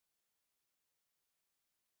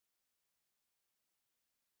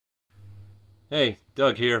Hey,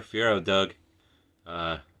 Doug here, Fiero Doug.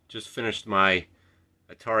 Just finished my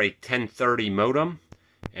Atari 1030 modem,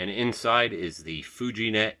 and inside is the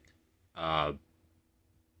Fujinet uh,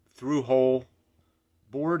 Through-Hole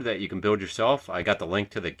board that you can build yourself. I got the link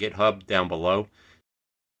to the Github down below.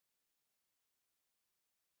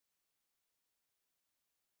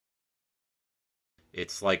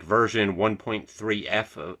 It's like version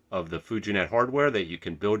 1.3F of the Fujinet hardware that you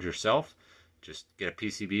can build yourself. Just get a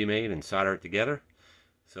PCB made and solder it together.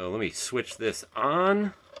 So let me switch this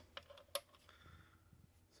on.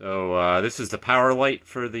 So this is the power light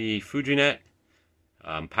for the Fujinet.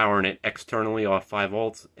 I'm powering it externally off 5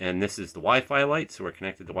 volts, and this is the Wi-Fi light, so we're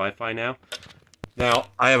connected to Wi-Fi now. Now,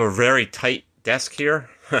 I have a very tight desk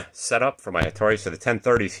here set up for my Atari. So the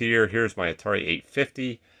 1030's here. Here's my Atari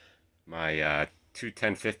 850. My two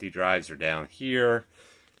 1050 drives are down here.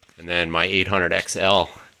 And then my 800XL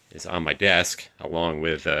is on my desk, along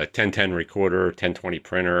with a 1010 recorder, 1020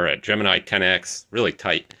 printer, a Gemini 10X, really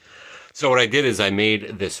tight. So what I did is I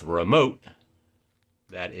made this remote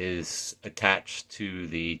that is attached to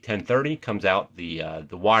the 1030. Comes out the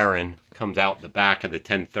wiring comes out the back of the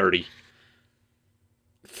 1030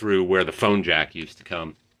 through where the phone jack used to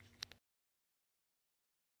come.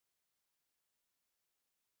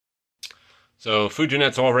 So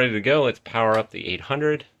Fujinet's all ready to go. Let's power up the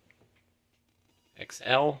 800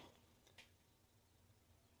 XL.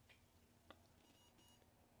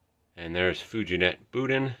 And there's Fujinet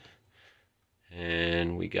booting.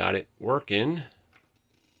 And we got it working.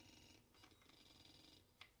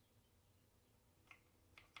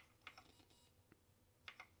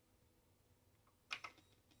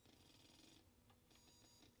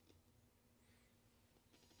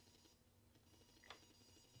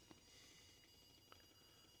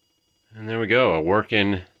 And there we go, a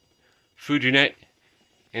working Fujinet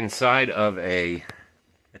inside of a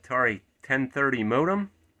Atari 1030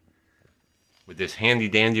 modem with this handy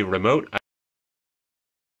dandy remote.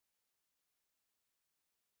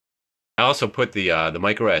 I also put the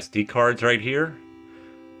micro SD cards right here,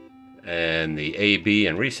 and the A, B,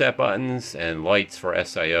 and reset buttons, and lights for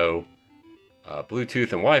SIO,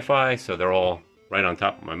 Bluetooth, and Wi-Fi, so they're all right on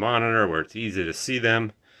top of my monitor where it's easy to see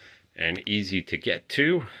them and easy to get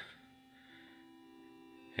to.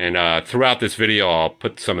 And throughout this video, I'll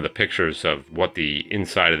put some of the pictures of what the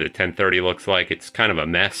inside of the 1030 looks like. It's kind of a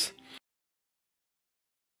mess.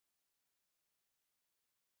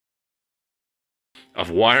 Of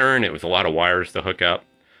wiring, it was a lot of wires to hook up.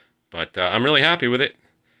 But I'm really happy with it.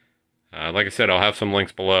 Like I said, I'll have some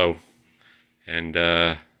links below. And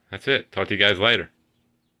that's it. Talk to you guys later.